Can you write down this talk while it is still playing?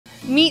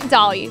Meet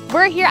Dolly.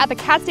 We're here at the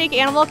Castaic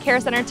Animal Care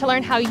Center to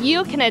learn how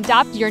you can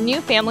adopt your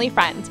new family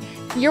friend.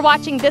 You're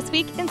watching This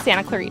Week in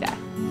Santa Clarita.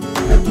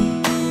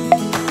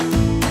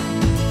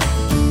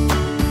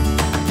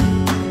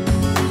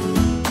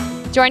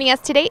 Joining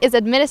us today is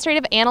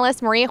Administrative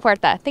Analyst Maria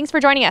Huerta. Thanks for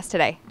joining us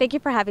today. Thank you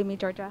for having me,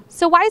 Georgia.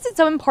 So why is it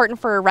so important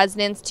for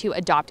residents to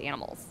adopt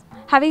animals?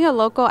 Having a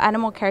local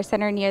animal care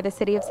center near the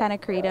city of Santa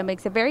Clarita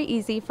makes it very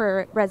easy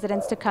for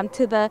residents to come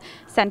to the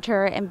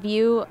center and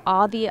view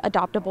all the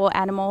adoptable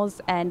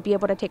animals and be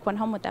able to take one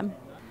home with them.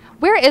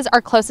 Where is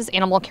our closest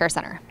animal care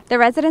center? The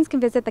residents can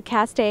visit the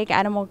Castaic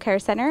Animal Care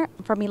Center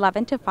from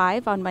 11 to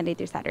 5 on Monday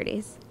through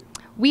Saturdays.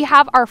 We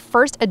have our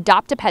first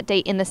Adopt a Pet Day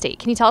in the state.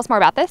 Can you tell us more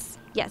about this?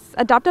 Yes,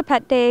 Adopt a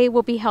Pet Day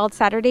will be held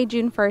Saturday,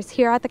 June 1st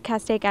here at the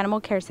Castaic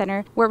Animal Care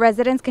Center, where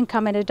residents can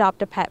come and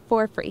adopt a pet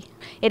for free.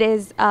 It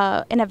is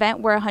an event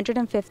where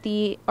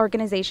 150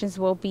 organizations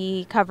will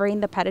be covering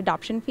the pet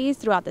adoption fees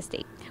throughout the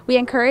state. We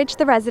encourage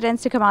the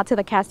residents to come out to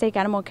the Castaic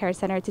Animal Care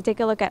Center to take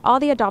a look at all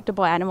the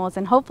adoptable animals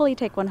and hopefully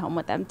take one home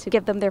with them to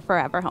give them their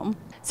forever home.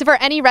 So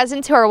for any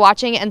residents who are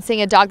watching and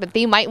seeing a dog that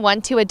they might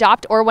want to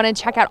adopt or want to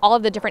check out all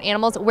of the different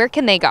animals, where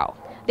can they go?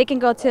 They can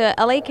go to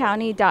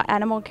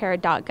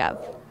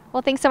lacounty.animalcare.gov.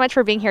 Well, thanks so much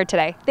for being here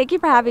today. Thank you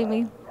for having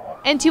me.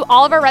 And to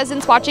all of our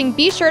residents watching,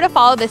 be sure to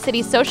follow the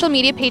city's social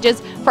media pages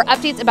for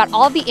updates about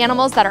all of the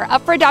animals that are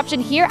up for adoption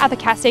here at the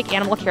Castaic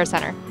Animal Care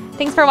Center.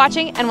 Thanks for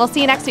watching, and we'll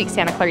see you next week,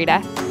 Santa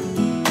Clarita.